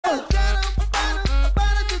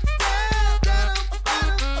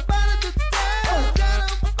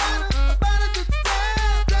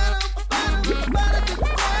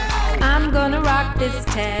this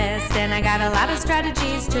test, and I got a lot of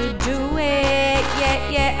strategies to do it.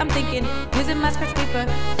 Yeah, I'm thinking, using my scratch paper,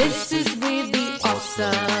 this is really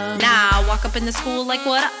awesome. Now, walk up in the school like,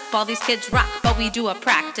 what up? All these kids rock, but we do a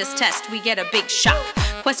practice test, we get a big shock.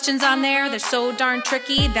 Questions on there, they're so darn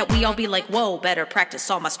tricky that we all be like, whoa, better practice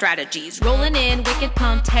all my strategies. Rolling in, wicked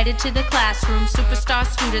pumped, headed to the classroom. Superstar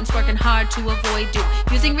students working hard to avoid doom.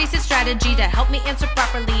 Using recent strategy to help me answer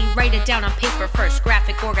properly. Write it down on paper first,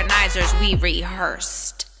 graphic organizers we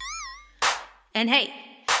rehearsed. And hey,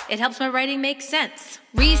 it helps my writing make sense.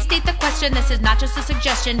 Restate the question, this is not just a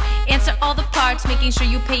suggestion. Answer all the parts, making sure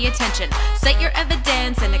you pay attention. Cite your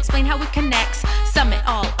evidence and explain how it connects. Sum it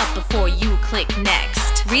all up before you click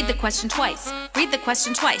next. Read the question twice. Read the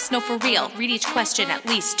question twice. No, for real. Read each question at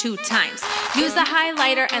least 2 times. Use the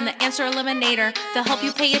highlighter and the answer eliminator. They'll help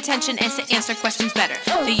you pay attention and to answer questions better.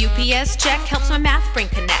 The UPS check helps my math brain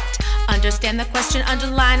connect. Understand the question,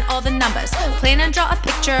 underline all the numbers. Plan and draw a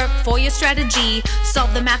picture for your strategy.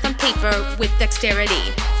 Solve the math on paper with dexterity.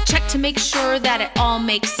 Check to make sure that it all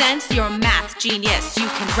makes sense. You're a math genius, you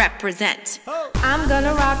can represent. I'm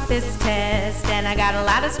gonna rock this test, and I got a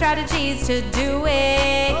lot of strategies to do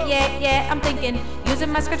it. Yeah, I'm thinking,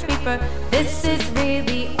 using my scratch paper, this is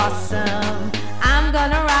really awesome. I'm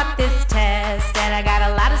gonna rock this test, and I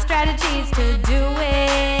got a lot of strategies to do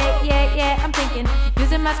it. Yeah, I'm thinking,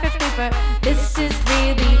 using my scratch paper, this is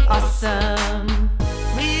really awesome.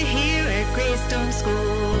 We're here at Greystone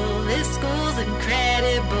School. This school's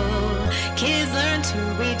incredible. Kids learn to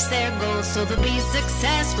reach their goals so they'll be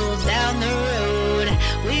successful down the road.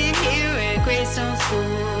 We're here at Greystone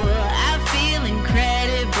School. I feel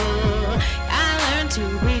incredible. I learn to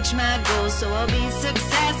reach my goals so I'll be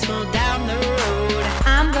successful down the road.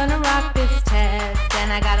 I'm gonna rock this test,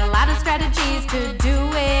 and I got a lot of strategies to do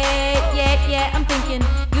it. Yeah, I'm thinking,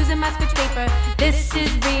 using my scratch paper, this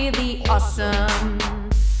is really awesome.